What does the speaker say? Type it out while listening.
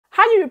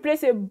you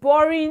replace a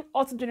boring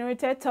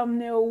auto-generated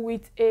thumbnail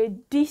with a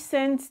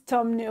decent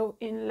thumbnail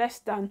in less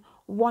than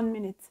 1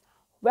 minute?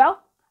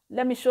 Well,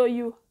 let me show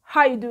you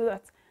how you do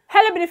that.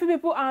 Hello beautiful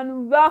people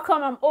and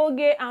welcome. I'm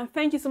Oge and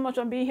thank you so much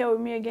for being here with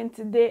me again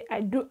today.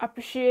 I do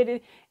appreciate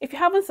it. If you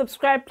haven't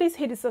subscribed, please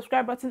hit the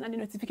subscribe button and the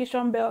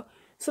notification bell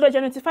so that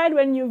you're notified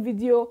when new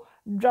video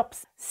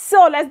drops.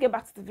 So let's get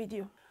back to the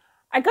video.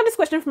 I got this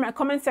question from my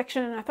comment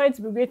section and I thought it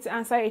would be great to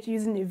answer it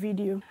using a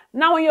video.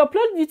 Now, when you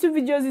upload YouTube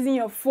videos using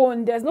your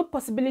phone, there's no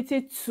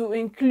possibility to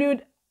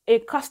include a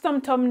custom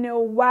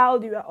thumbnail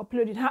while you are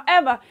uploading.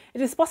 However,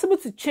 it is possible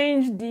to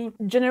change the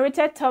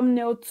generated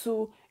thumbnail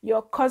to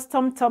your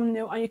custom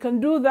thumbnail, and you can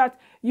do that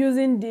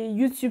using the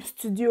YouTube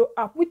Studio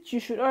app, which you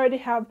should already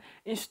have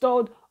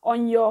installed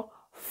on your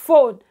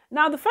phone.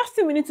 Now, the first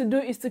thing we need to do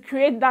is to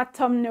create that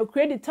thumbnail,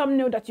 create the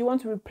thumbnail that you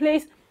want to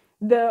replace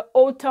the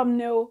old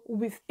thumbnail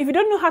with. If you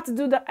don't know how to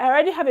do that, I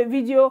already have a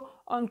video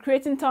on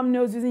creating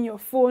thumbnails using your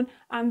phone,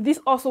 and this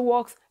also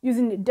works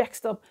using the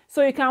desktop,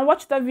 so you can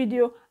watch that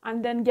video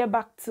and then get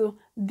back to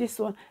this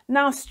one.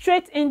 Now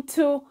straight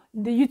into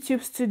the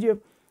YouTube Studio.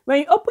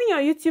 When you open your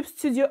YouTube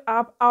Studio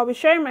app, I'll be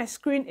sharing my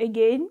screen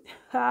again.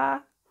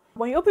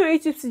 When you open your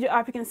YouTube Studio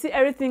app, you can see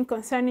everything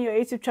concerning your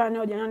YouTube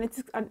channel, the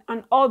analytics,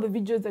 and all the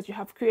videos that you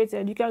have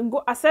created. You can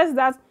go access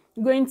that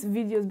going to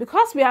videos.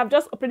 Because we have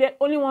just uploaded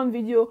only one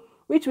video,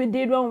 which we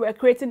did when we were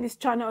creating this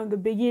channel in the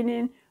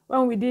beginning,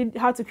 when we did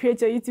how to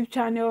create your YouTube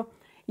channel.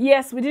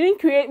 Yes, we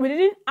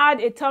didn't add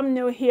a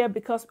thumbnail here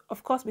because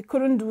of course we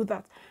couldn't do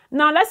that.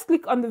 Now let's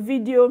click on the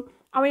video,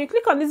 and when you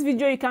click on this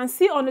video, you can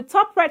see on the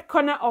top right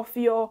corner of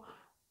your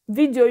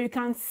video, you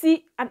can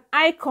see an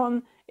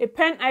icon, a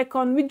pen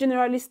icon, which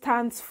generally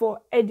stands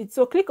for edit.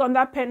 So click on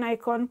that pen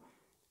icon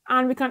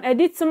and we can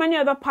edit so many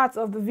other parts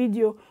of the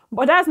video,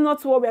 but that's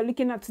not what we're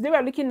looking at. Today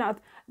we're looking at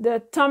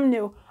the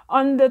thumbnail.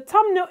 On the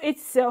thumbnail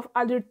itself,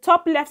 at the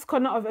top left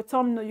corner of the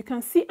thumbnail, you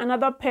can see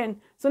another pen.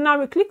 So now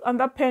we click on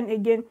that pen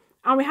again,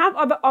 and we have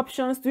other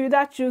options to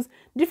either choose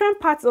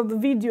different parts of the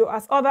video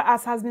as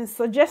has been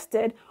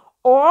suggested,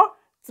 or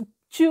to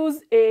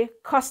choose a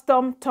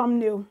custom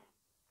thumbnail.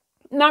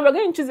 Now we're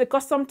going to choose a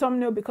custom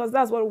thumbnail because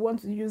that's what we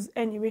want to use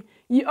anyway.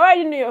 You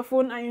already know your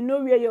phone and you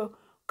know where your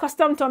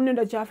custom thumbnail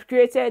that you have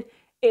created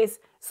is.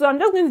 So I'm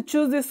just going to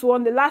choose this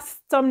one, the last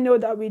thumbnail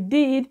that we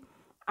did.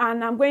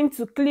 And I'm going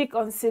to click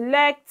on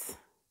select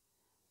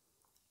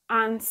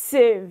and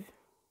save.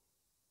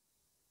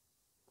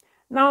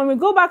 Now when we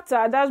go back to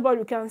our dashboard,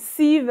 we can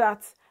see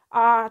that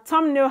our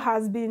thumbnail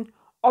has been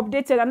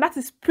updated, and that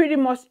is pretty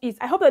much it.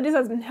 I hope that this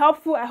has been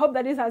helpful. I hope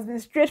that this has been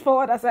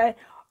straightforward as I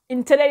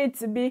intended it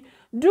to be.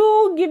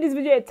 Do give this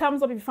video a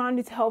thumbs up if you found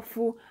it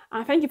helpful,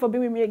 and thank you for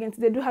being with me again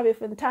today. Do have a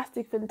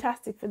fantastic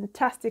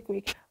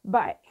week.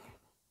 Bye.